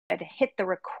hit the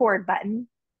record button.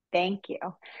 Thank you.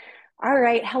 All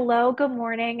right. Hello, good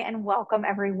morning, and welcome,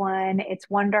 everyone. It's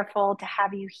wonderful to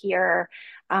have you here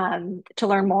to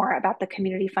learn more about the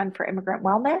Community Fund for Immigrant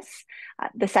Wellness.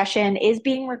 The session is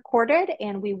being recorded,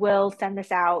 and we will send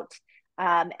this out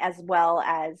as well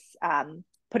as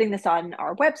putting this on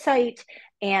our website,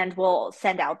 and we'll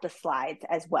send out the slides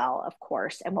as well, of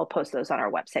course, and we'll post those on our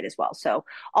website as well. So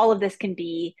all of this can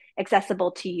be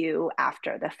accessible to you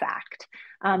after the fact.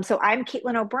 So I'm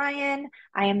Caitlin O'Brien.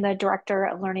 I am the Director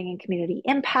of Learning and Community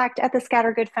Impact at the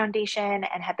Scattergood Foundation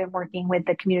and have been working with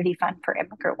the Community Fund for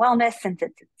Immigrant Wellness since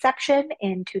its inception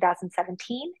in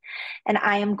 2017. And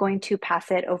I am going to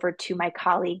pass it over to my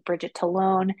colleague, Bridget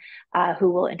Talone, who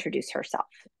will introduce herself.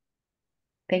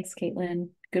 Thanks,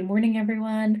 Caitlin. Good morning,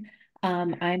 everyone.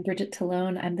 I'm Bridget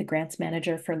Talone. I'm the Grants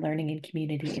Manager for Learning and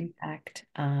Community Impact,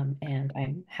 and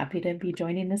I'm happy to be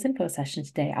joining this info session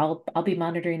today. I'll be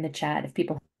monitoring the chat. If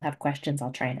people have questions,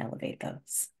 I'll try and elevate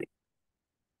those.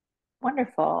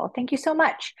 Wonderful. Thank you so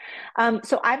much.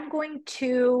 So I'm going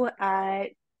to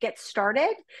get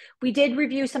started. We did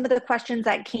review some of the questions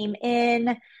that came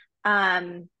in.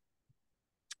 That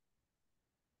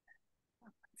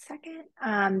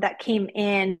came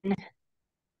in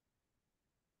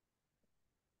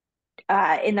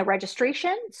the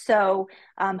registration. So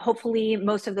hopefully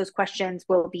most of those questions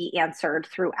will be answered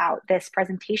throughout this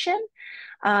presentation.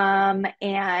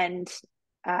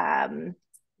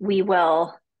 We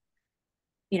will,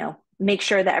 make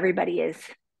sure that everybody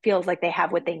feels like they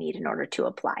have what they need in order to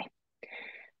apply.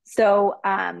 So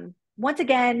once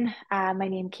again, my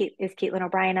name is Caitlin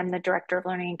O'Brien. I'm the Director of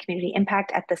Learning and Community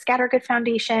Impact at the Scattergood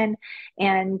Foundation.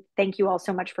 And thank you all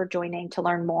so much for joining to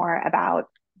learn more about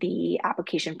the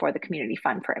application for the Community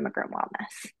Fund for Immigrant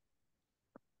Wellness.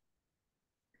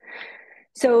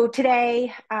 So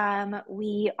today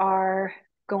we are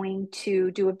going to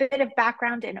do a bit of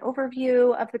background and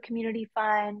overview of the Community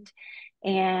Fund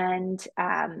and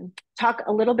talk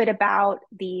a little bit about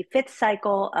the fifth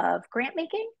cycle of grant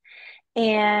making.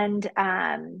 And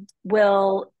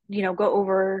we'll, go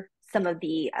over some of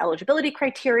the eligibility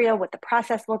criteria, what the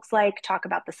process looks like, talk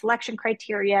about the selection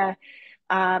criteria,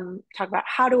 talk about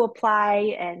how to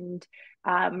apply, and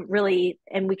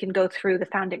and we can go through the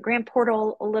Founded Grant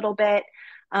Portal a little bit.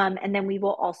 And then we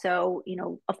will also,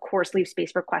 of course, leave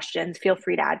space for questions. Feel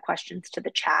free to add questions to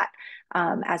the chat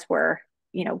as we're,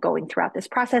 going throughout this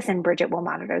process, and Bridget will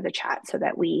monitor the chat so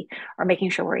that we are making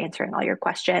sure we're answering all your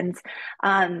questions.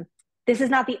 This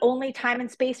is not the only time and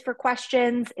space for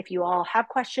questions. If you all have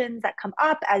questions that come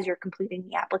up as you're completing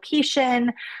the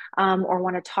application or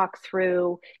want to talk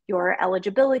through your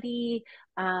eligibility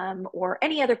or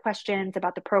any other questions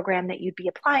about the program that you'd be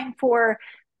applying for,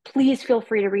 please feel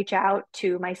free to reach out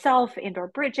to myself and or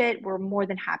Bridget. We're more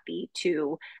than happy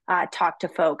to talk to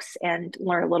folks and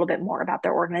learn a little bit more about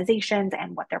their organizations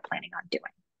and what they're planning on doing.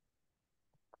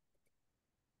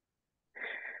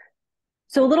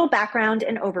 So a little background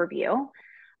and overview.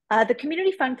 The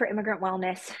Community Fund for Immigrant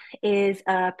Wellness is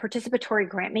a participatory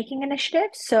grant-making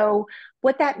initiative. So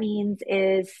what that means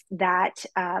is that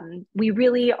we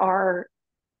really are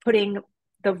putting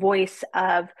the voice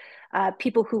of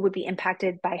people who would be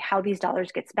impacted by how these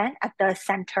dollars get spent at the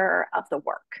center of the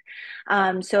work.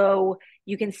 So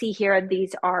you can see here,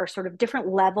 these are sort of different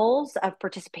levels of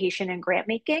participation in grant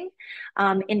making.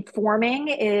 Informing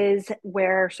is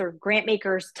where sort of grant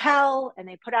makers tell and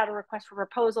they put out a request for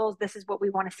proposals. This is what we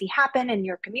want to see happen in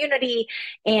your community.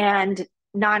 And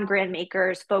non-grant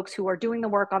makers, folks who are doing the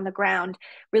work on the ground,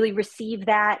 really receive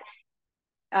that,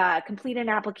 complete an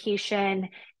application,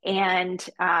 and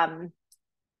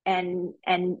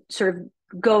sort of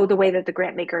go the way that the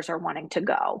grant makers are wanting to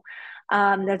go.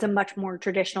 There's a much more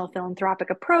traditional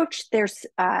philanthropic approach. There's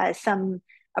some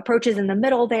approaches in the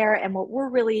middle there, and what we're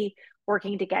really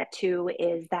working to get to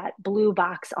is that blue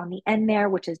box on the end there,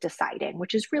 which is deciding,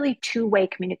 which is really two-way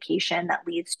communication that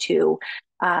leads to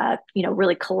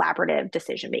really collaborative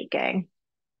decision making.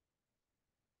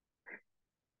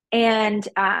 And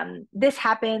this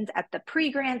happens at the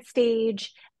pre-grant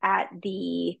stage, at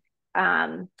the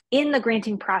in the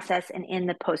granting process, and in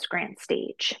the post-grant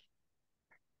stage.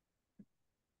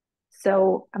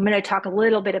 So I'm going to talk a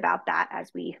little bit about that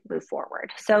as we move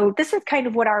forward. So this is kind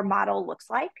of what our model looks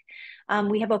like.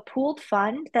 We have a pooled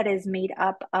fund that is made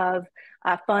up of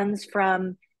funds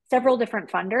from several different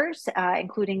funders,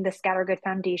 including the Scattergood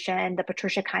Foundation, the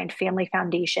Patricia Kind Family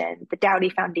Foundation, the Dowdy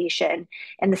Foundation,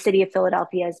 and the City of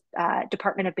Philadelphia's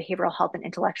Department of Behavioral Health and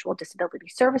Intellectual Disability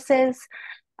Services.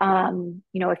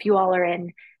 If you all are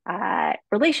in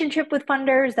relationship with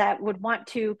funders that would want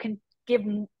to give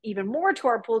even more to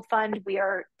our pooled fund, we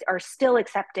are still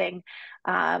accepting,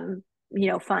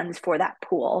 funds for that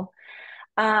pool.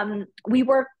 We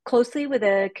work closely with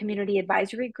a community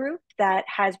advisory group that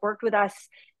has worked with us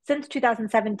since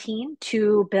 2017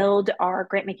 to build our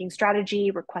grant making strategy,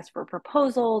 request for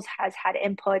proposals, has had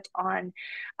input on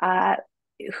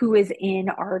who is in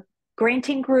our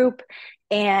granting group,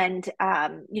 and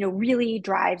really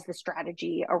drives the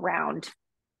strategy around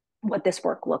what this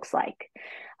work looks like.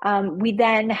 We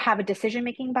then have a decision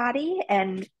making body,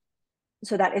 and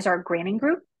so that is our granting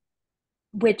group,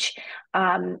 which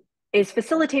is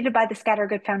facilitated by the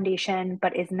Scattergood Foundation,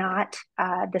 but is not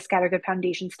the Scattergood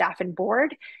Foundation staff and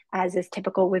board, as is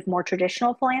typical with more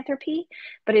traditional philanthropy,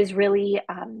 but is really,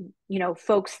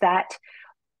 folks that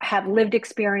have lived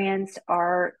experience,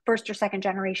 are first or second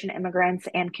generation immigrants,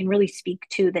 and can really speak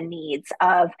to the needs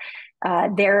of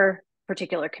their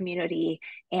particular community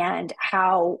and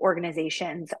how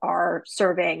organizations are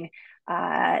serving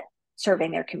their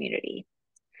community.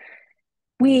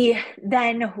 We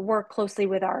then work closely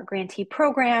with our grantee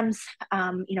programs,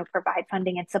 provide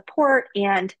funding and support,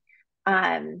 and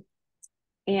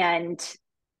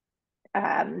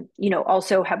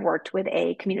also have worked with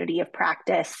a community of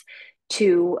practice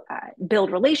to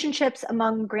build relationships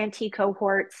among grantee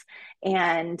cohorts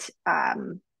and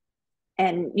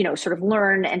sort of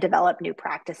learn and develop new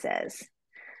practices.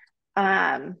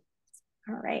 All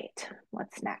right,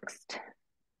 what's next?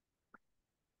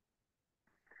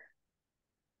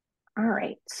 All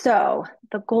right, so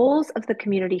the goals of the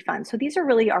community fund. So these are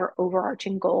really our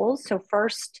overarching goals. So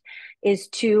first is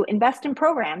to invest in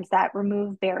programs that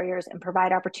remove barriers and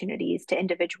provide opportunities to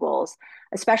individuals,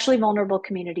 especially vulnerable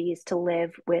communities, to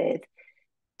live with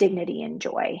dignity and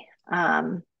joy,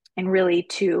 and really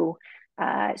to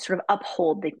sort of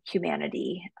uphold the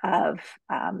humanity of,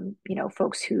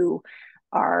 folks who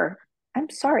are, I'm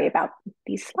sorry about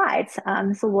these slides.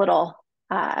 It's a little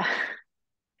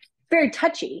very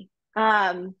touchy.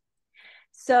 That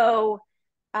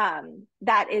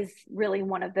is really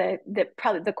one of the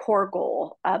probably the core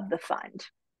goal of the fund.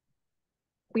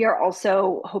 We are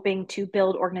also hoping to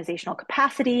build organizational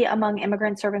capacity among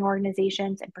immigrant serving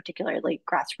organizations, and particularly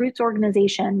grassroots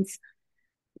organizations.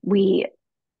 We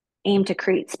aim to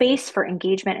create space for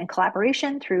engagement and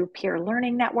collaboration through peer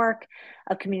learning network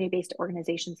of community-based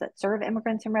organizations that serve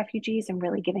immigrants and refugees, and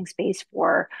really giving space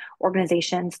for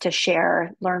organizations to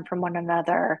share, learn from one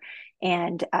another,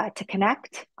 and to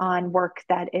connect on work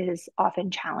that is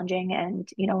often challenging and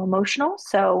emotional.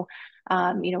 So,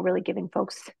 really giving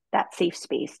folks that safe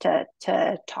space to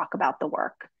talk about the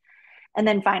work. And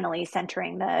then finally,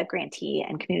 centering the grantee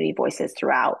and community voices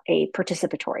throughout a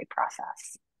participatory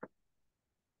process.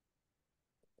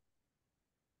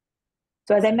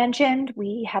 So as I mentioned,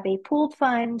 we have a pooled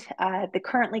fund that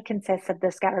currently consists of the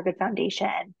Scattergood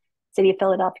Foundation, City of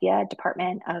Philadelphia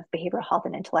Department of Behavioral Health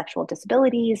and Intellectual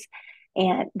Disabilities,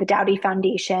 and the Dowdy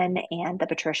Foundation and the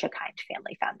Patricia Kind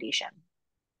Family Foundation.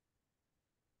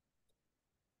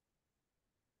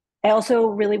 I also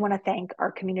really want to thank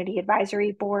our Community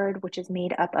Advisory Board, which is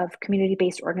made up of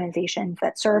community-based organizations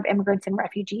that serve immigrants and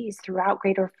refugees throughout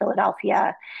Greater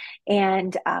Philadelphia,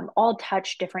 and all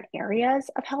touch different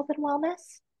areas of health and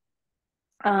wellness.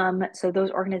 So those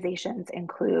organizations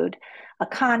include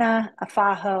ACANA,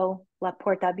 AFAHO, La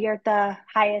Puerta Abierta,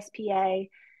 HISPA,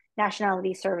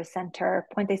 Nationality Service Center,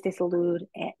 Puentes de Salud,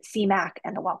 CMAC,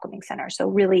 and the Welcoming Center. So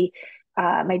really,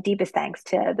 my deepest thanks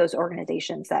to those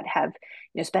organizations that have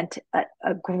spent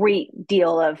a great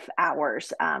deal of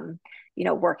hours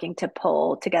working to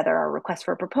pull together our request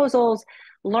for proposals,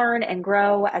 learn and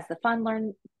grow as the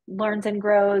fund learns and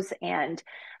grows, and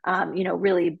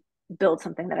really build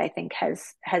something that I think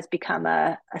has become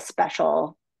a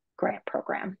special grant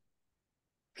program.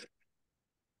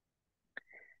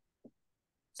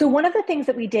 So one of the things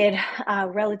that we did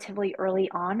relatively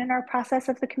early on in our process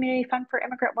of the Community Fund for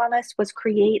Immigrant Wellness was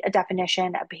create a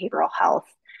definition of behavioral health.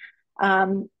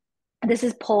 This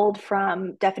is pulled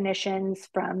from definitions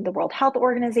from the World Health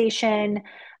Organization,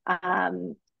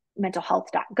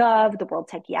 mentalhealth.gov, the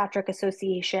World Psychiatric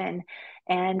Association,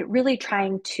 and really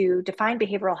trying to define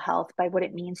behavioral health by what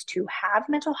it means to have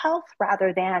mental health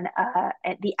rather than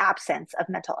the absence of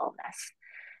mental illness.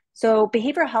 So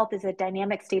behavioral health is a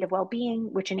dynamic state of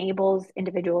well-being which enables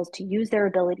individuals to use their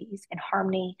abilities in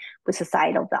harmony with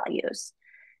societal values.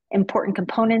 Important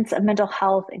components of mental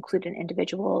health include an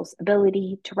individual's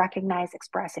ability to recognize,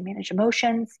 express, and manage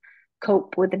emotions,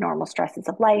 cope with the normal stresses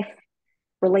of life,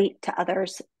 relate to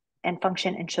others and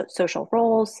function in social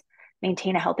roles,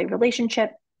 maintain a healthy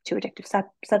relationship to addictive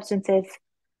substances,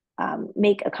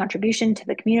 make a contribution to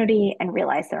the community, and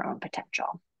realize their own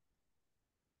potential.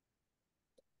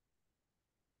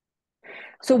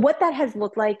 So what that has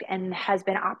looked like and has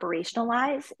been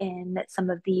operationalized in some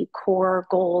of the core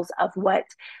goals of what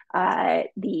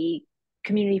the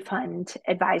Community Fund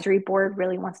Advisory Board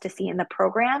really wants to see in the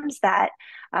programs that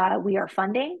we are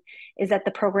funding is that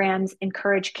the programs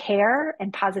encourage care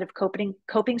and positive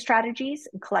coping strategies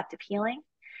and collective healing,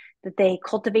 that they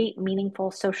cultivate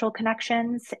meaningful social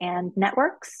connections and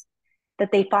networks,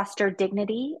 that they foster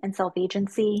dignity and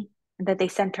self-agency, that they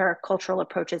center cultural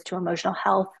approaches to emotional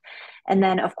health. And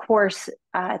then, of course,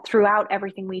 throughout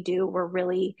everything we do, we're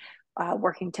really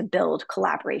working to build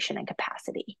collaboration and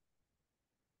capacity.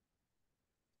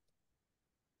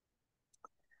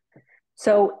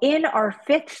 So in our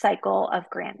fifth cycle of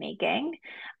grant making,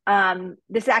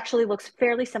 this actually looks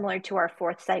fairly similar to our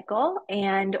fourth cycle,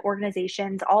 and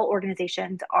all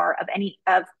organizations are of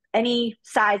any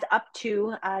size up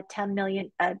to 10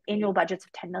 million annual budgets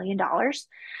of $10 million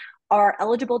are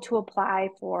eligible to apply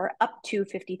for up to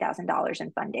 $50,000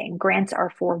 in funding. Grants are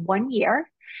for 1 year,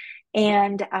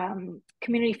 and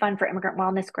Community Fund for Immigrant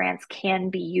Wellness grants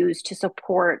can be used to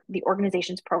support the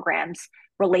organization's programs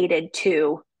related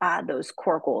to those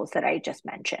core goals that I just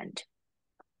mentioned.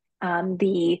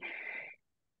 The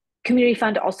Community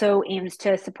Fund also aims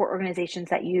to support organizations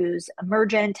that use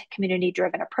emergent,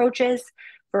 community-driven approaches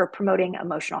for promoting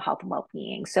emotional health and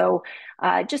well-being. So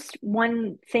just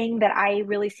one thing that I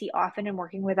really see often in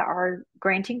working with our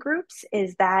granting groups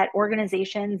is that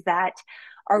organizations that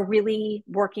are really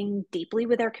working deeply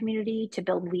with their community to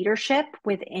build leadership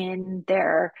within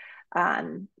their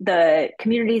the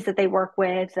communities that they work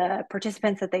with, the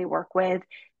participants that they work with,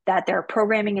 that their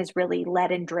programming is really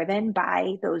led and driven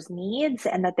by those needs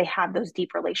and that they have those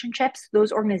deep relationships,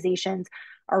 those organizations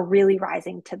are really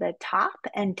rising to the top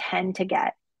and tend to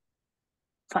get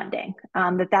funding.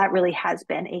 That really has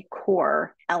been a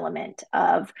core element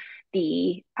of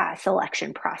the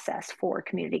selection process for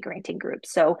community granting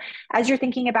groups. So as you're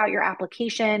thinking about your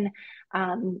application,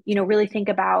 really think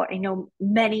about, I know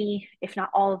many, if not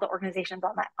all of the organizations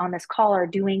on this call are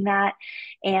doing that,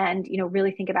 and,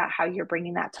 really think about how you're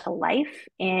bringing that to life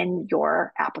in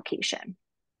your application.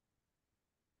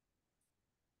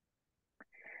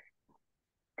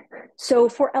 So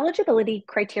for eligibility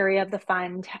criteria of the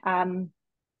fund,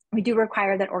 we do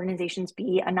require that organizations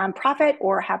be a nonprofit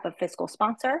or have a fiscal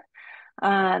sponsor.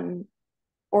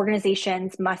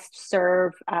 Organizations must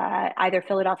serve either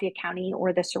Philadelphia County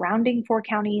or the surrounding 4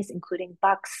 counties, including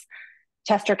Bucks,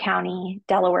 Chester County,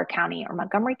 Delaware County, or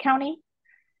Montgomery County.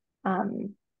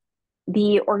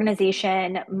 The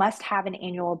organization must have an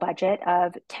annual budget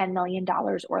of $10 million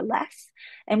or less.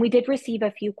 And we did receive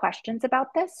a few questions about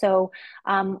this. So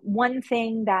one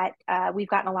thing that we've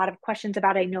gotten a lot of questions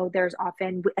about, I know there's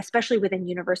often, especially within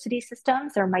university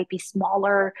systems, there might be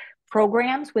smaller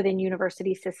programs within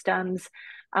university systems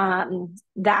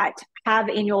that have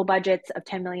annual budgets of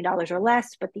 $10 million or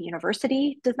less, but the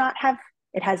university does not have.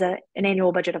 It has an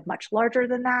annual budget of much larger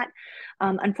than that.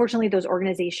 Unfortunately, those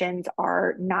organizations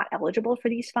are not eligible for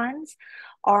these funds.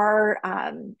 Our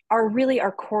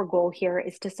core goal here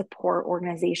is to support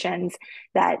organizations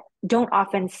that don't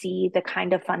often see the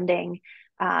kind of funding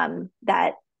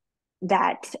that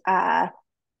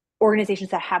organizations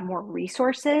that have more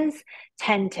resources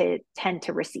tend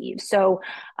to receive. So,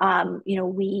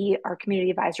 our community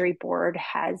advisory board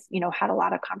has, had a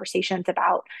lot of conversations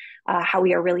about how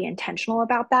we are really intentional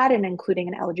about that, and including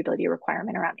an eligibility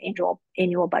requirement around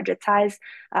annual budget size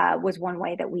was one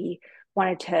way that we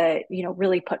wanted to,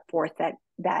 really put forth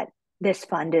that this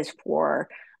fund is for,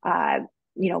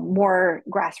 more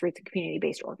grassroots and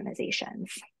community-based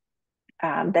organizations.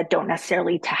 That don't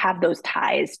necessarily to have those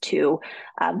ties to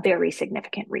very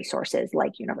significant resources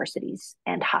like universities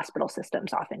and hospital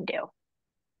systems often do.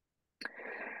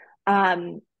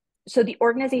 So the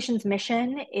organization's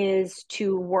mission is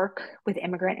to work with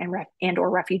immigrant and or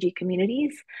refugee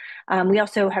communities. We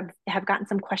also have gotten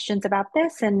some questions about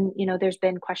this, and there's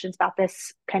been questions about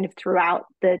this kind of throughout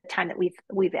the time that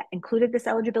we've included this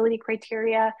eligibility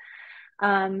criteria.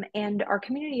 And our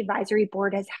community advisory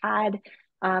board has had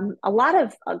a lot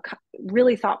of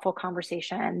really thoughtful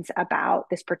conversations about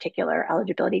this particular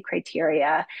eligibility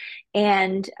criteria,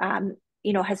 and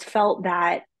has felt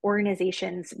that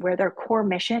organizations where their core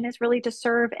mission is really to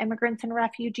serve immigrants and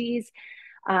refugees,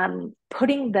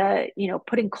 putting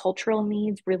cultural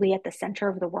needs really at the center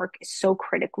of the work is so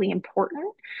critically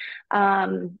important,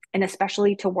 and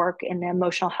especially to work in the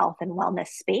emotional health and wellness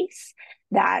space,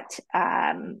 that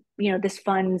this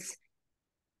fund's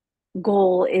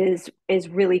goal is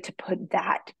really to put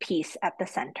that piece at the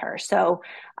center. So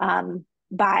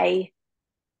by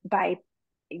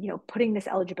putting this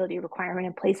eligibility requirement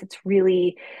in place, it's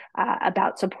really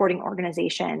about supporting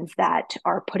organizations that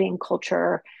are putting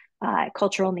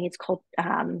cultural needs,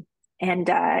 and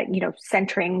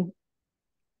centering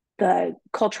the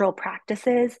cultural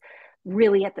practices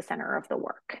really at the center of the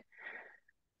work.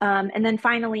 And then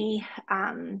finally,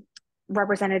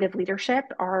 representative leadership.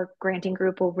 Our granting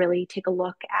group will really take a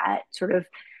look at sort of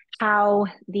how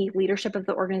the leadership of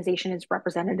the organization is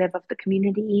representative of the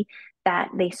community that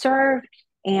they serve,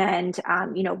 and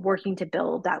working to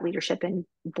build that leadership and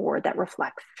board that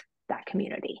reflects that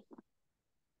community.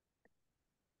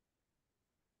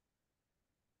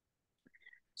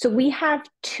 So we have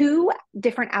two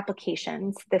different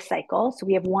applications this cycle. So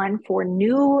we have one for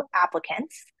new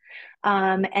applicants,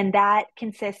 and that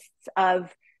consists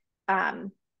of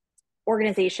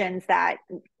organizations that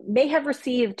may have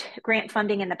received grant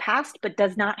funding in the past, but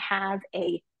does not have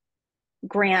a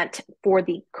grant for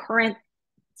the current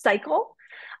cycle.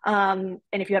 And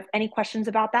if you have any questions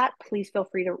about that, please feel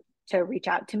free to reach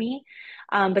out to me.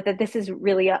 But that this is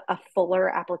really a fuller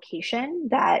application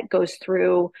that goes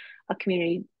through a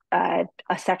community, a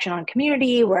section on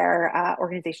community where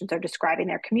organizations are describing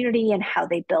their community and how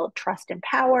they build trust and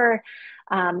power,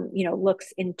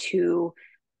 looks into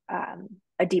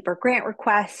a deeper grant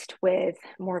request with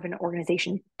more of an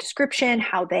organization description,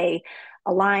 how they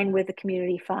align with the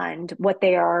community fund, what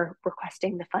they are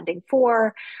requesting the funding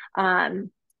for,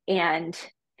 and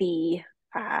the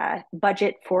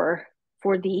budget for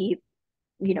the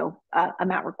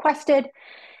amount requested,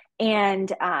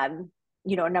 and a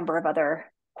number of other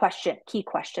key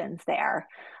questions there.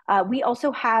 We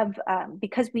also have,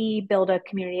 because we build a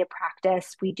community of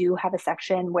practice, we do have a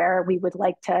section where we would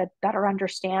like to better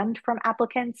understand from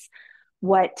applicants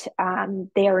what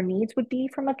their needs would be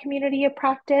from a community of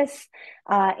practice,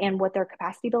 and what their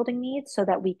capacity building needs, so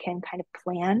that we can kind of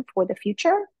plan for the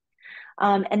future.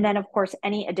 And then, of course,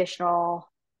 any additional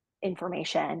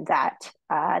information that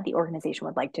the organization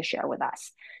would like to share with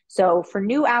us. So for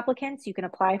new applicants, you can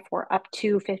apply for up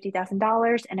to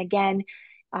 $50,000. And again,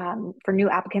 for new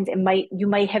applicants, you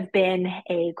might have been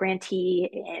a grantee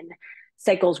in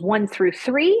cycles 1 through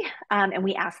 3, and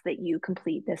we ask that you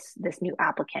complete this new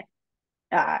application.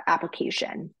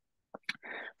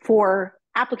 For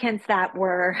applicants that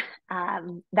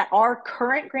are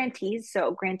current grantees,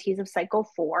 so grantees of cycle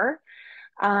 4,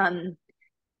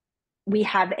 we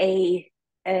have an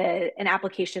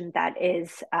application that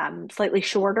is slightly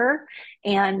shorter,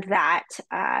 and that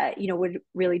would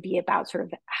really be about sort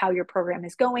of how your program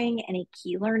is going, any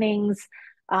key learnings,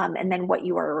 and then what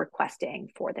you are requesting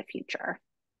for the future.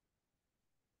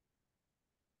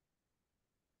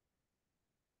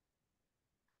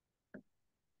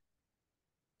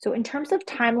 So in terms of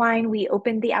timeline, we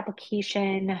opened the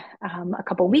application a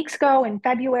couple weeks ago in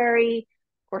February.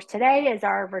 Of course, today is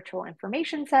our virtual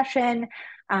information session.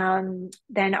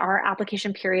 Then our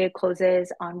application period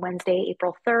closes on Wednesday,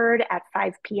 April 3rd at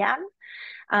 5 p.m.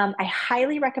 I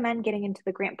highly recommend getting into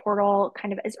the grant portal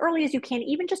kind of as early as you can,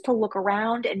 even just to look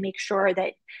around and make sure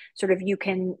that sort of you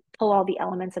can pull all the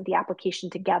elements of the application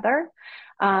together.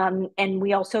 And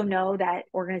we also know that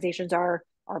organizations are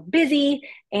busy,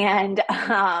 and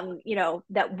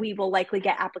that we will likely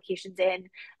get applications in,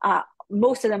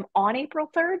 most of them on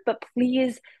April 3rd, but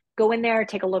please go in there,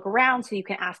 take a look around so you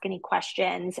can ask any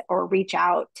questions or reach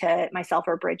out to myself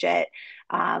or Bridget,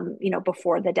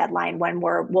 before the deadline, when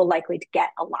we'll likely to get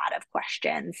a lot of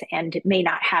questions and may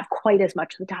not have quite as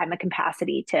much of the time and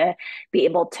capacity to be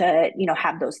able to,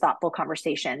 have those thoughtful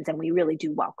conversations. And we really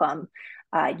do welcome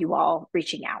you all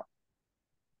reaching out.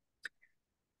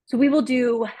 So we will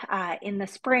do in the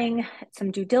spring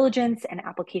some due diligence and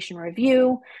application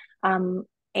review.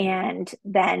 And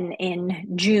then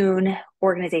in June,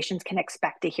 organizations can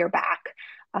expect to hear back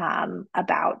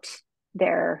about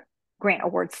their grant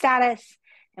award status.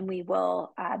 And we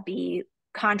will be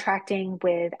contracting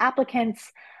with applicants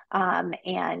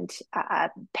and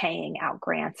paying out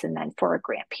grants, and then for a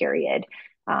grant period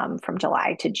from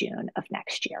July to June of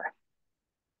next year.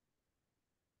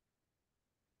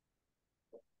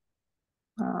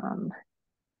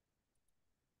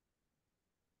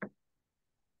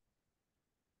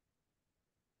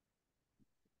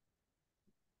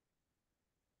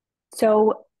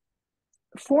 So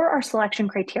for our selection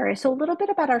criteria, so a little bit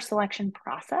about our selection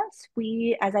process.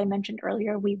 As I mentioned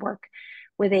earlier, we work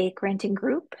with a granting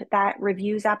group that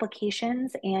reviews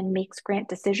applications and makes grant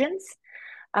decisions.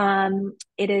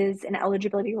 It is an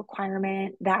eligibility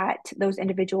requirement that those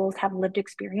individuals have lived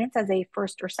experience as a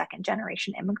first or second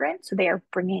generation immigrant. So they are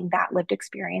bringing that lived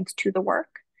experience to the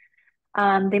work.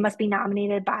 They must be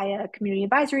nominated by a community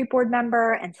advisory board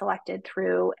member and selected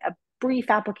through brief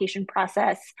application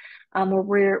process where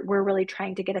we're really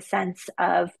trying to get a sense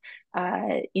of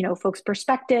folks'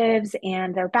 perspectives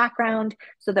and their background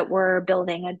so that we're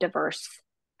building a diverse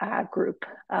group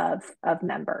of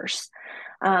members.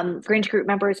 Grant group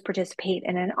members participate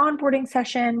in an onboarding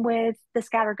session with the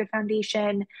Scattergood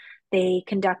Foundation. They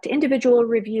conduct individual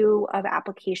review of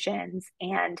applications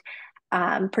and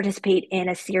participate in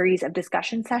a series of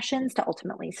discussion sessions to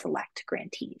ultimately select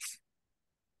grantees.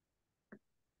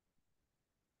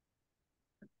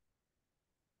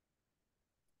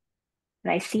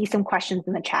 And I see some questions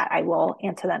in the chat. I will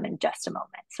answer them in just a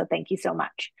moment. So thank you so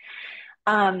much.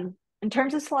 In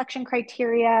terms of selection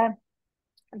criteria,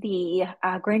 the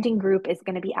granting group is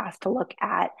going to be asked to look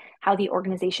at how the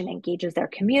organization engages their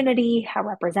community, how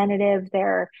representative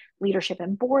their leadership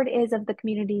and board is of the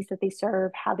communities that they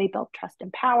serve, how they build trust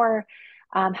and power,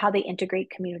 how they integrate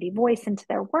community voice into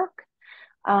their work,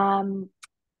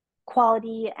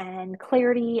 quality and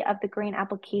clarity of the grant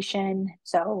application.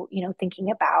 So,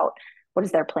 thinking about what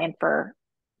is their plan for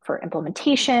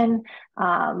implementation,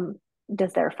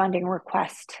 does their funding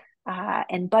request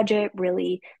and budget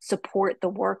really support the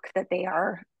work that they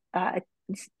are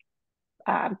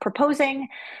proposing,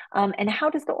 and how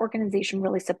does the organization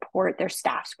really support their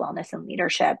staff's wellness and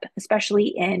leadership, especially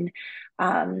in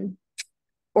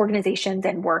organizations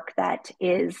and work that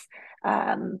is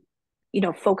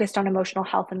focused on emotional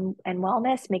health and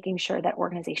wellness, making sure that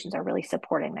organizations are really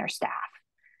supporting their staff.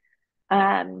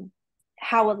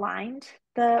 How aligned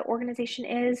the organization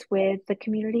is with the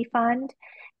community fund.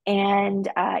 And,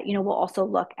 we'll also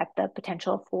look at the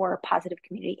potential for positive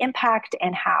community impact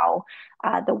and how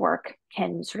the work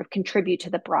can sort of contribute to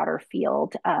the broader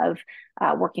field of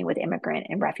working with immigrant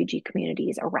and refugee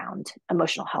communities around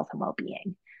emotional health and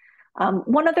well-being.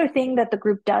 One other thing that the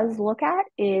group does look at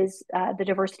is the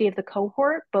diversity of the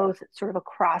cohort, both sort of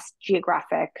across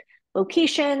geographic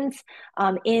locations.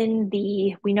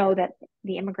 We know that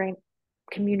the immigrant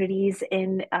communities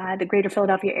in the greater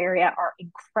Philadelphia area are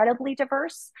incredibly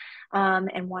diverse,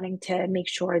 and wanting to make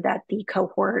sure that the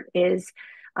cohort is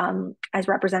as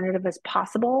representative as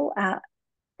possible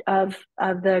of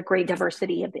the great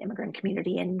diversity of the immigrant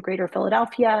community in greater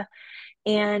Philadelphia,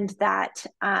 and that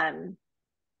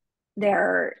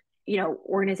their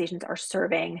organizations are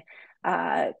serving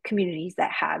communities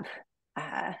that have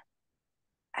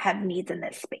needs in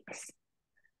this space.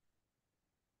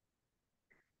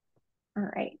 All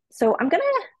right, so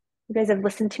you guys have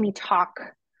listened to me talk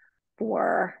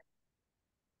for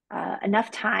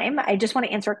enough time. I just want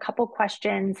to answer a couple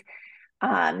questions.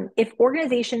 If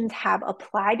organizations have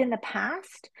applied in the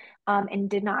past and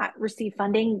did not receive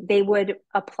funding, they would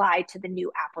apply to the new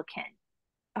applicant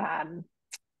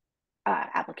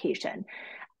application.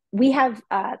 We have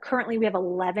currently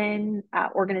 11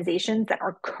 organizations that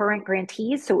are current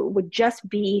grantees, so it would just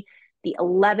be the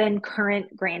 11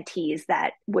 current grantees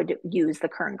that would use the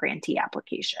current grantee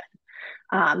application.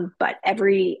 But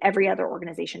every other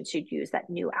organization should use that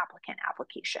new applicant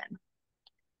application.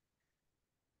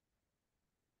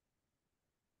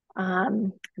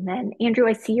 And then Andrew,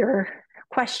 I see your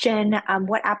question.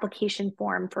 What application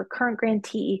form for current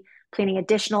grantee planning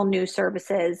additional new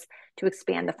services to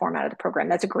expand the format of the program?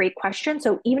 That's a great question.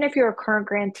 So even if you're a current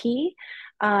grantee,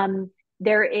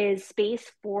 there is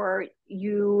space for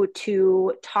you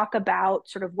to talk about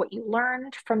sort of what you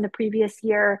learned from the previous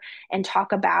year and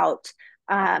talk about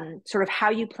sort of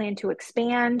how you plan to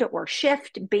expand or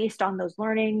shift based on those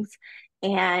learnings,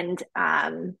 and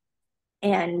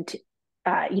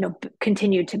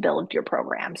continue to build your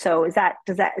program. So is that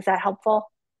helpful?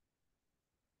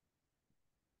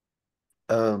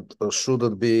 Should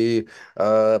it be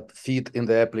fit in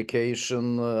the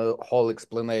application whole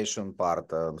explanation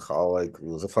part and how like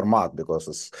the format,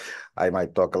 because I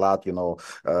might talk a lot,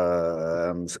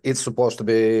 it's supposed to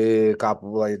be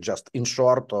couple like just in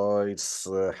short, or it's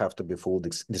have to be full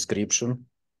description?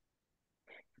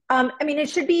 It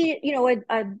should be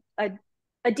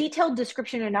a detailed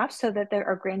description enough so that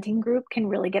our granting group can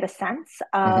really get a sense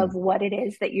of what it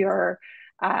is that your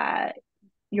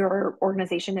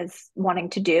organization is wanting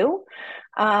to do.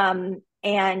 And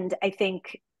I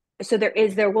think, so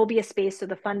there will be a space. So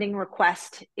the funding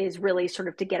request is really sort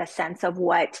of to get a sense of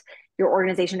what your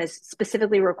organization is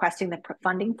specifically requesting the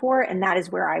funding for. And that is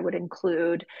where I would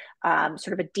include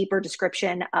sort of a deeper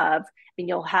description of,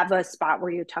 you'll have a spot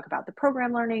where you talk about the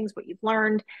program learnings, what you've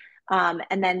learned.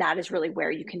 And then that is really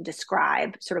where you can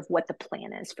describe sort of what the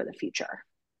plan is for the future.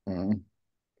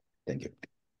 Thank you.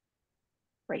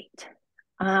 Great.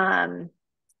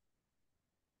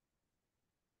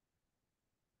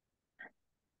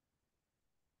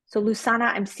 So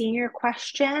Lusana, I'm seeing your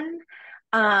question.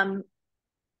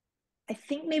 I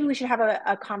think maybe we should have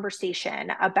a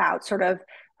conversation about sort of,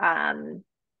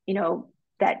 you know,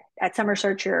 that at Summer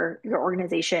Search, your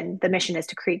organization, the mission is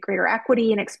to create greater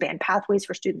equity and expand pathways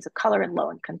for students of color in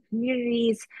low-income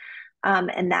communities,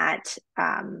 and that,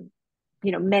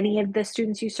 you know, many of the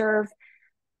students you serve,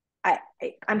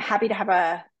 I'm happy to have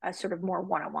a sort of more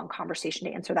one-on-one conversation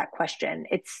to answer that question.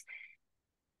 It's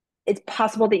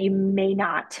possible that you may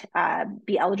not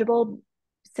be eligible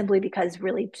simply because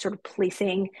really sort of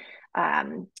placing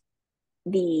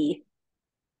the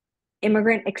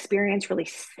immigrant experience really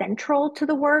central to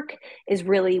the work is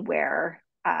really where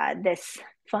this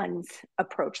fund's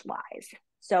approach lies.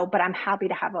 So, but I'm happy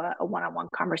to have a one-on-one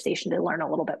conversation to learn a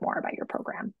little bit more about your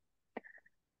program.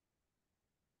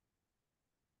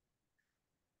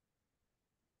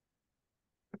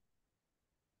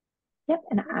 Yep,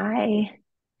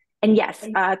 and yes,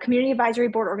 community advisory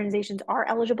board organizations are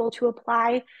eligible to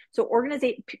apply. So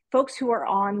folks who are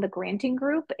on the granting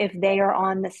group, if they are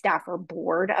on the staff or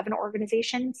board of an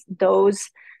organization, those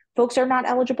folks are not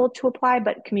eligible to apply,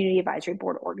 but community advisory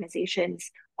board organizations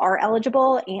are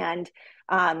eligible. And,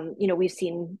 you know, we've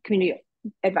seen community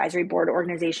advisory board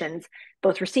organizations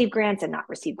both receive grants and not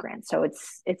receive grants. So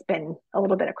it's been a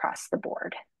little bit across the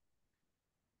board.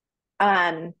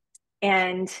 And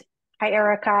hi,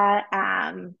 Erica.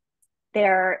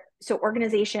 So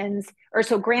organizations, or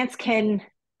so grants can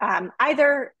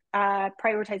either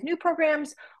prioritize new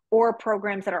programs or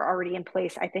programs that are already in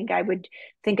place. I think I would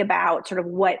think about sort of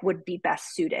what would be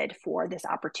best suited for this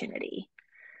opportunity.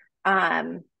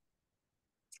 And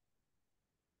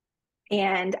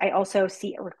I also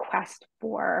see a request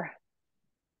for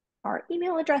our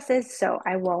email addresses. So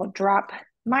I will drop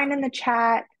mine in the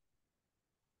chat.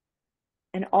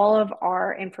 And all of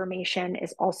our information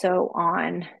is also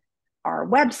on our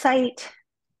website.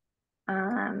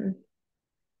 I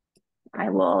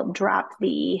will drop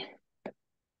the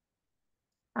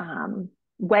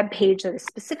web page that is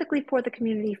specifically for the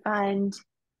community fund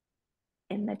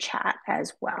in the chat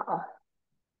as well.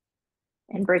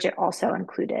 And Bridget also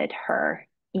included her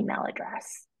email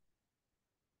address.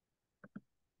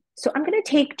 So I'm going to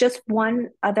take just one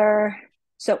other,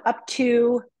 so up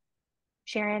to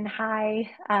Sharon,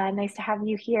 hi, nice to have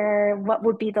you here. What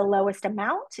would be the lowest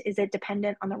amount? Is it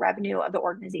dependent on the revenue of the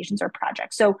organizations or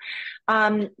projects? So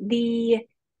you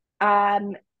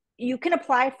can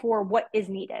apply for what is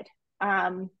needed.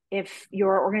 If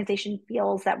your organization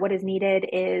feels that what is needed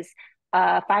is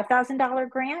a $5,000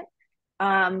 grant,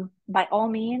 by all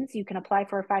means, you can apply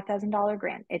for a $5,000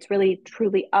 grant. It's really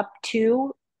truly up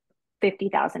to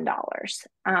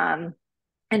 $50,000.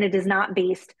 And it is not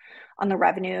based on the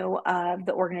revenue of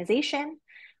the organization.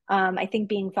 I think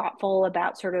being thoughtful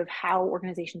about sort of how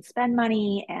organizations spend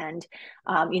money and,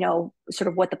 you know, sort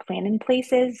of what the plan in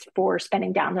place is for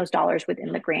spending down those dollars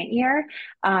within the grant year,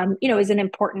 you know, is an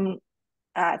important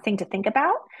thing to think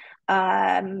about.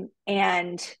 And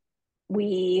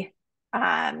we,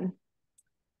 but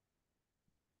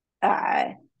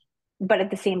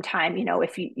at the same time, you know,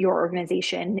 if your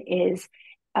organization is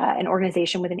an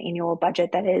organization with an annual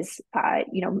budget that is,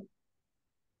 you know,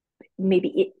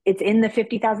 maybe it's in the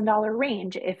 $50,000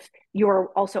 range. If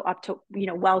you're also up to, you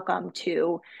know, welcome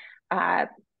to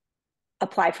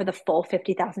apply for the full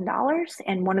 $50,000.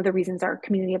 And one of the reasons our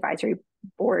community advisory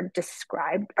board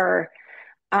described or,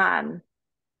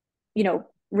 you know,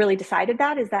 really decided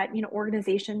that is that, you know,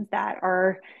 organizations that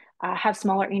are have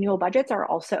smaller annual budgets are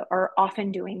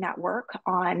often doing that work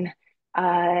on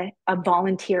a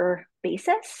volunteer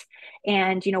basis,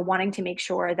 and, you know, wanting to make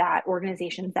sure that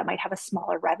organizations that might have a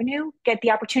smaller revenue get the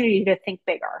opportunity to think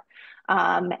bigger,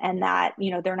 and that,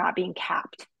 you know, they're not being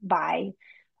capped by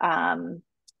the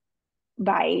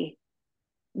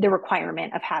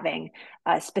requirement of having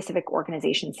a specific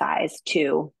organization size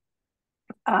to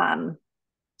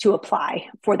apply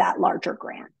for that larger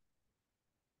grant.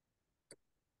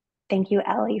 Thank you,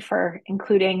 Ellie, for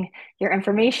including your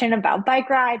information about bike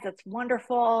rides. That's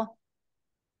wonderful.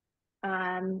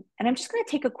 And I'm just going to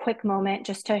take a quick moment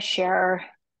just to share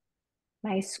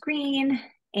my screen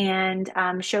and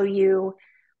show you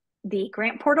the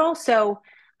grant portal. So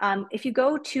if you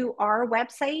go to our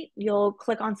website, you'll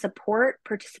click on support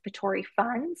participatory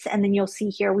funds, and then you'll see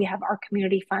here we have our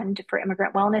community fund for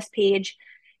immigrant wellness page.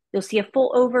 You'll see a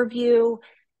full overview.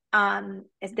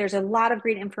 There's a lot of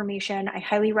great information. I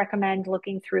highly recommend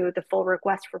looking through the full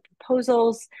request for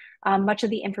proposals. Much of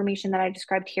the information that I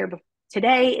described here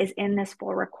today is in this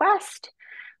full request.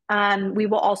 We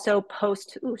will also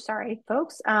post,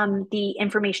 the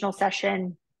informational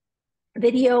session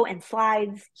video and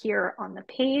slides here on the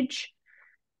page.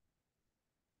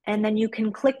 And then you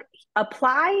can click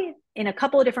apply in a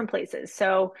couple of different places.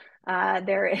 So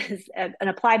there is an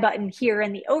apply button here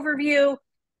in the overview,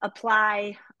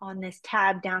 apply on this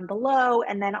tab down below,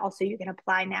 and then also you can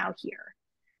apply now here.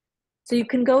 So you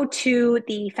can go to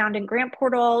the Found and Grant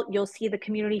portal. You'll see the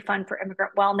Community Fund for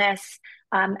Immigrant Wellness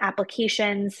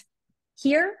applications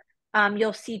here.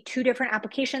 You'll see two different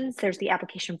applications. There's the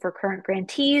application for current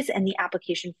grantees and the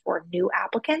application for new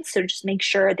applicants. So just make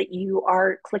sure that you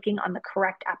are clicking on the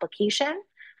correct application.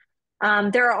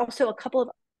 There are also a couple of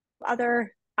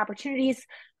other opportunities.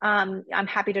 I'm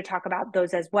happy to talk about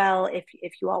those as well if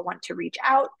you all want to reach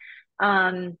out.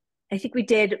 I think we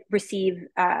did receive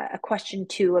a question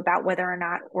too about whether or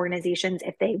not organizations,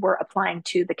 if they were applying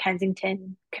to the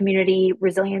Kensington Community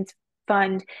Resilience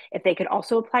Fund, if they could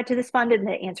also apply to this fund, and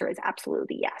the answer is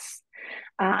absolutely yes.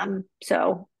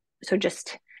 So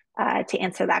just to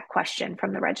answer that question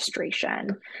from the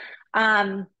registration.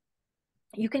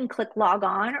 You can click log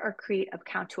on or create an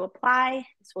account to apply.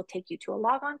 This will take you to a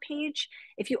log on page.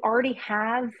 If you already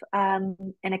have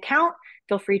an account,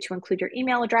 feel free to include your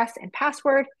email address and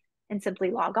password and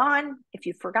simply log on. If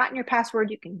you've forgotten your password,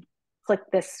 you can click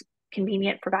this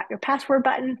convenient forgot your password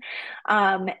button,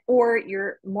 or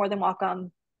you're more than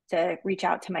welcome to reach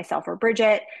out to myself or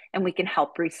Bridget, and we can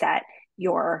help reset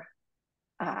your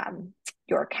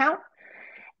account.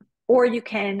 Or you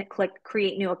can click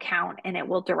create new account and it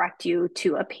will direct you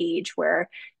to a page where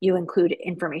you include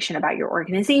information about your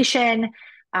organization,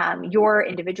 your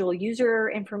individual user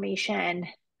information,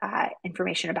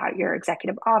 information about your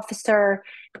executive officer,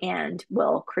 and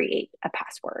will create a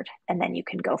password. And then you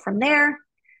can go from there.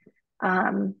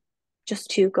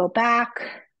 Just to go back,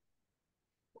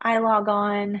 I log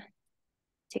on,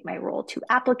 take my role to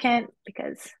applicant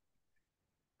because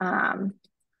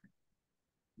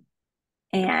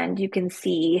and you can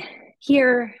see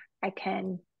here, I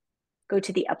can go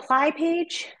to the apply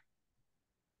page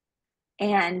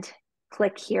and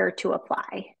click here to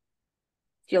apply.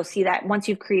 You'll see that once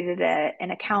you've created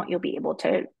an account, you'll be able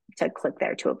to click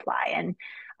there to apply.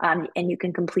 And you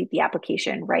can complete the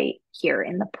application right here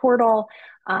in the portal.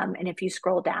 And if you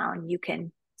scroll down, you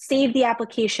can save the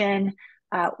application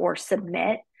or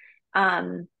submit.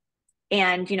 And,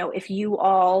 if you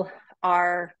all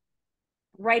are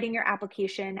writing your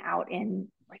application out in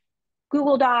like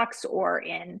Google Docs or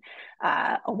in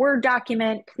a Word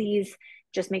document, please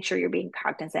just make sure you're being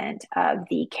cognizant of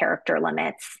the character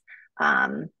limits.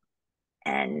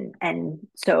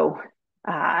 So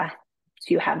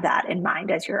you have that in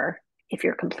mind as if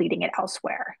you're completing it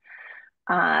elsewhere.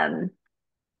 I'm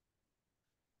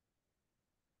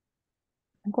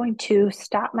going to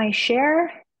stop my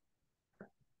share,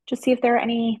 just see if there are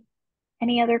any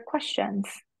other questions.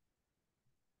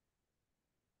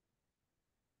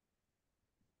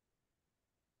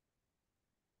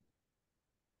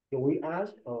 Can we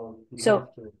ask?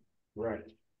 Right.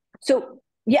 So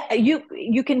yeah,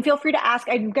 you can feel free to ask.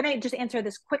 I'm gonna just answer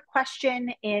this quick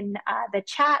question in the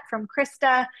chat from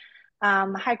Krista.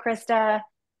 Hi, Krista.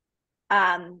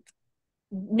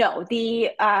 No,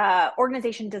 the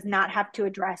organization does not have to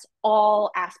address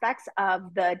all aspects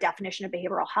of the definition of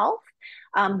behavioral health.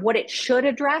 What it should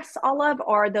address all of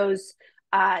are those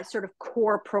sort of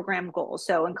core program goals.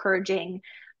 So encouraging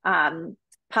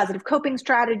positive coping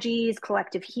strategies,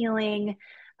 collective healing,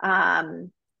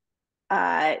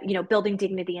 building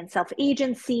dignity and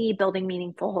self-agency, building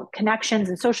meaningful connections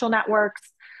and social networks,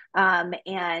 and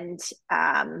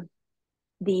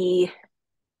the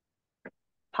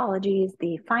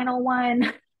final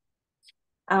one,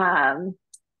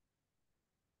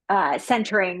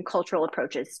 centering cultural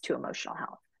approaches to emotional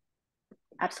health.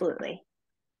 Absolutely.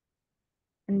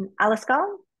 And Alaska?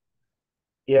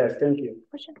 Yes, thank you.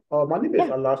 Question? My name is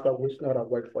Alaska Wisner. I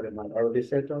work for the Minority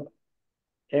Center,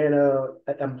 and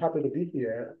I'm happy to be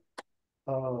here.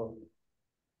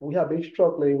 We have been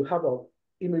struggling. We have an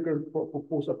immigrant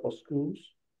proposal for schools,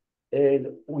 and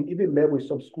we even met with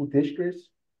some school districts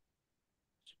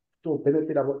to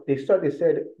benefit about. They said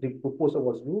the proposal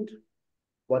was good,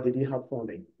 but they didn't have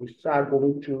funding. We started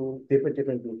going to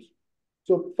different groups.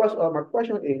 So first, my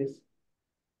question is,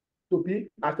 to be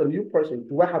as a new person,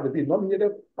 do I have to be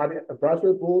nominated by the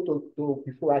advisory board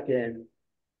before I can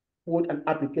put an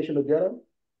application together?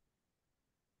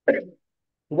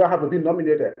 Do I have to be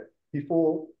nominated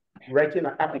before writing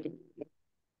an application?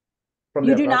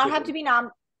 You do not have to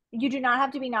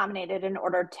be nominated in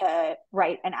order to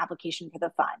write an application for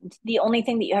the fund. The only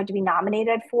thing that you have to be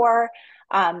nominated for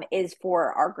is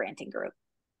for our granting group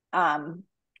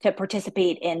to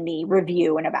participate in the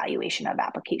review and evaluation of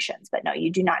applications. But no,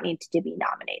 you do not need to be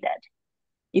nominated.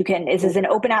 You can, this is an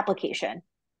open application.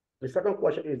 The second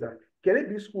question is that, can it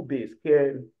be school-based?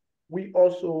 Can we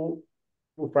also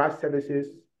provide services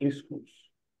in schools?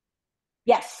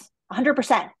 Yes,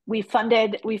 100%. We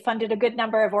funded a good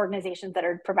number of organizations that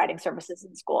are providing services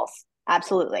in schools.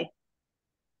 Absolutely.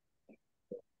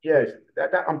 Yes,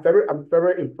 I'm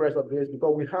very impressed with this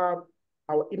because we have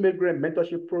our immigrant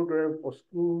mentorship program for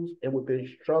schools, and we've been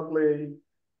struggling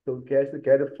to get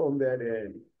it funded.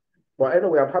 And but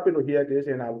anyway, I'm happy to hear this,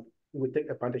 and I will take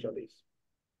advantage of this.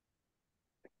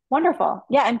 Wonderful.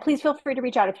 Yeah, and please feel free to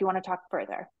reach out if you want to talk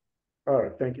further. All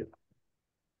right, thank you.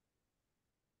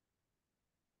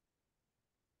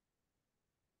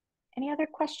 Any other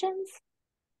questions?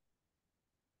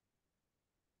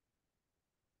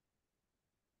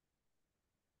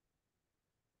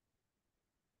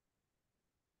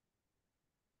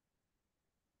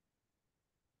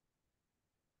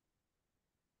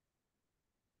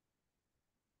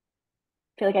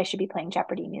 I feel like I should be playing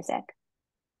Jeopardy music.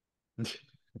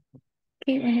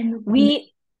 Caitlin,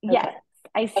 Yes,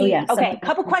 I see. Oh, yeah, Okay, a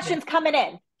couple questions coming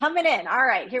in. All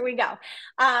right, here we go.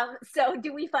 So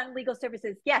do we fund legal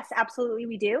services? Yes, absolutely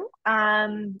we do.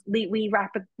 We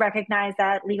recognize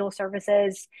that legal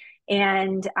services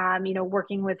and,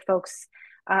 working with folks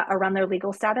around their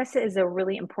legal status is a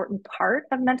really important part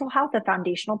of mental health, a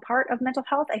foundational part of mental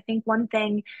health. I think one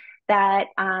thing that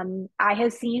I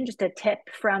have seen, just a tip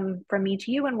from me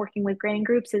to you and working with granting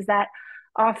groups, is that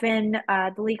often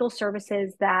the legal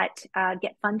services that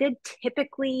get funded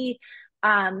typically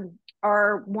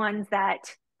are ones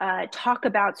that talk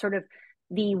about sort of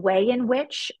the way in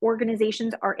which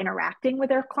organizations are interacting with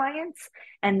their clients,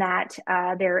 and that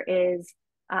there is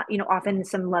often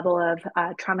some level of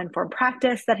trauma-informed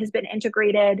practice that has been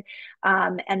integrated,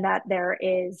 and that there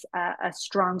is a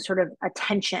strong sort of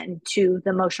attention to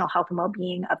the emotional health and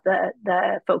well-being of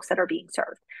the folks that are being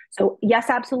served. So yes,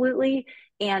 absolutely.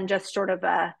 And just sort of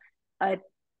a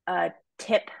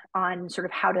tip on sort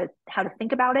of how to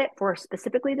think about it for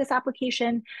specifically this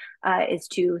application is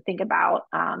to think about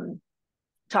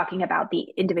talking about the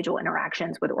individual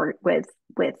interactions with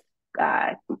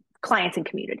clients and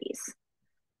communities.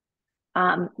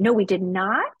 No, we did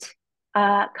not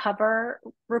cover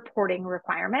reporting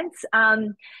requirements.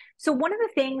 So one of the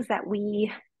things that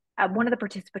one of the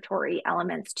participatory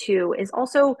elements too is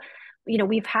also,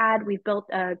 we've built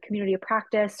a community of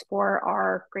practice for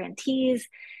our grantees,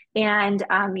 and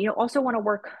also want to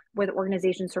work with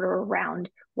organizations sort of around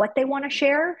what they want to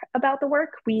share about the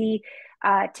work. We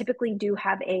typically do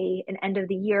have an end of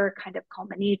the year kind of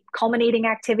culminating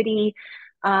activity.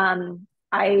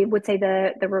 I would say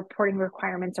the reporting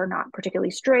requirements are not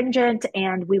particularly stringent,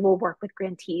 and we will work with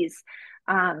grantees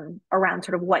around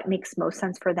sort of what makes most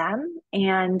sense for them.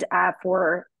 And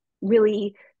for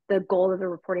really the goal of the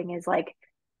reporting is like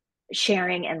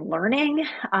sharing and learning.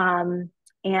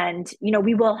 And,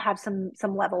 we will have some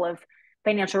level of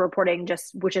financial reporting,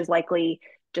 which is likely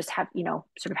just have you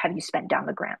spent down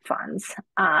the grant funds.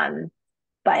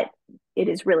 But it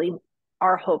is really,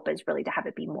 our hope is really to have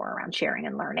it be more around sharing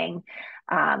and learning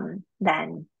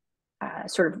than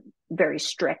sort of very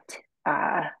strict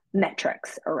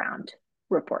metrics around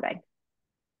reporting.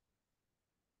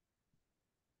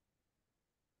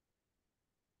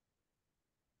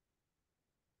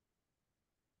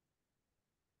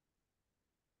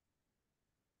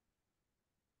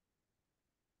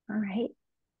 All right.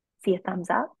 See a thumbs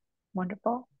up.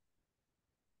 Wonderful.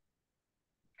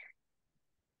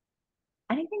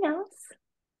 Anything else?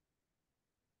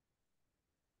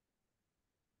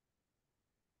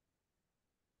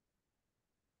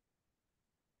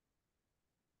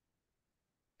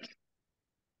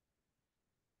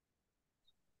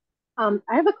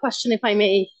 I have a question, if I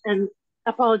may, and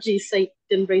apologies, I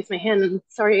didn't raise my hand, and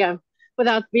sorry,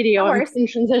 without video, I'm in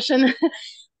transition.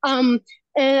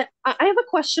 I have a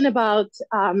question about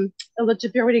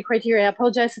eligibility criteria. I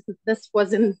apologize if this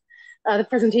was in the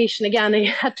presentation. Again, I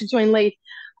had to join late.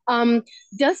 Does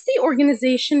the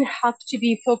organization have to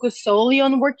be focused solely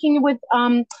on working with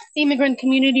the immigrant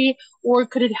community, or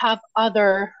could it have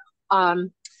other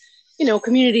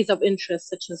communities of interest,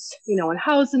 such as,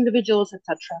 unhoused individuals,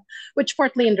 etc., which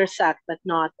partly intersect, but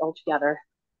not altogether?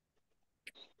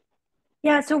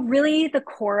 Yeah, so really the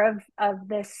core of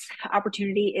this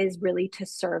opportunity is really to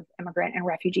serve immigrant and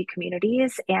refugee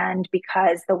communities. And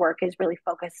because the work is really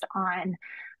focused on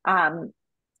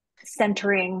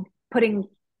putting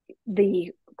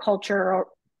the culture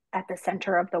at the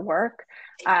center of the work,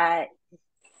 the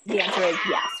answer is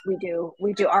yes, we do.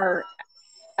 Our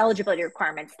eligibility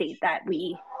requirements state that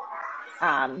the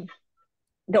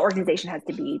organization has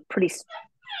to be pretty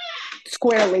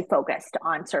squarely focused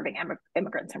on serving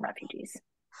immigrants and refugees.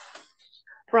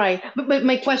 Right. But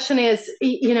my question is,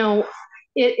 you know,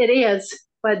 it is,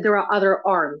 but there are other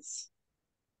arms.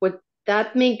 Would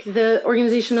that make the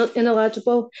organization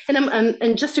ineligible?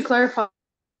 And just to clarify.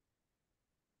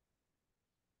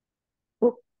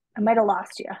 Oop, I might have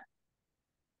lost you.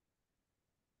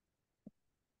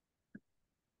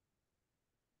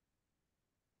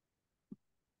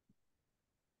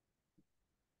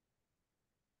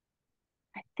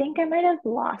 I think I might have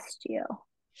lost you.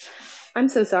 I'm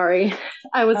so sorry.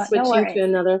 I was switching no to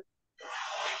another.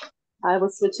 I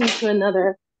was switching to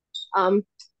another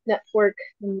network.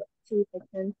 And let's see if I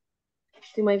can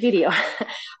do my video.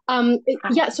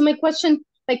 Yeah. So my question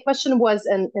was,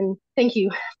 and thank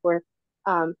you for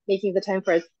making the time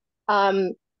for it.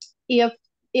 If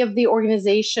if the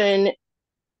organization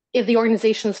if the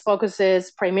organization's focus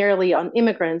is primarily on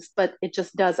immigrants, but it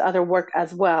just does other work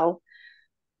as well,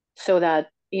 so that,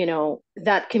 you know,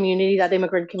 that community, that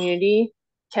immigrant community,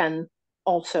 can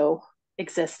also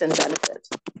exist and benefit.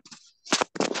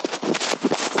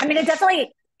 I mean, it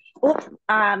definitely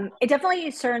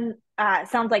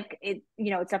sounds like it,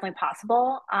 you know, it's definitely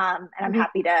possible. And I'm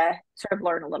happy to sort of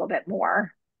learn a little bit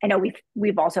more. I know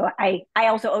we've also, I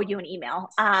also owe you an email.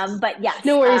 But yes.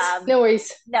 No worries. No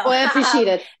worries. No, well, I appreciate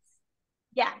it.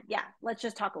 Yeah. Let's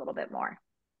just talk a little bit more.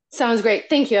 Sounds great.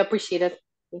 Thank you. I appreciate it.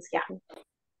 Thanks. Yeah.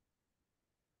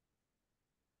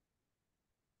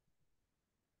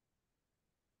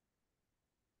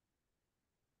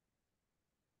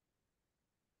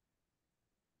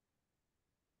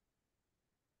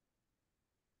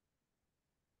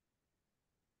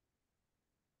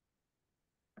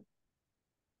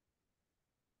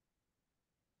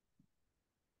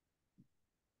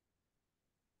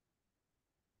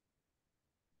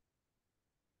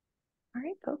 All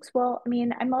right, folks. Well, I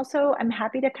mean, I'm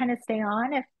happy to kind of stay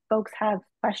on if folks have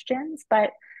questions,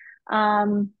 but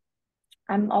I'm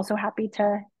also happy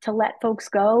to let folks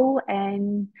go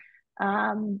and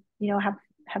you know, have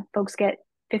folks get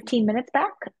 15 minutes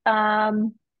back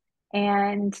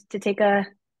and to take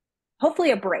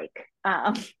hopefully a break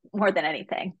more than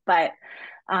anything. But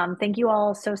thank you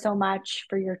all so much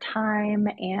for your time,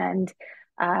 and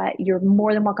you're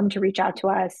more than welcome to reach out to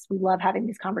us. We love having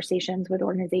these conversations with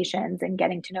organizations and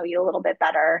getting to know you a little bit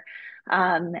better,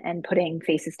 and putting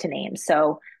faces to names.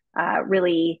 So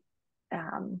really,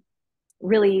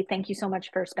 really thank you so much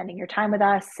for spending your time with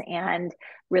us, and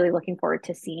really looking forward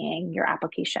to seeing your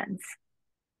applications.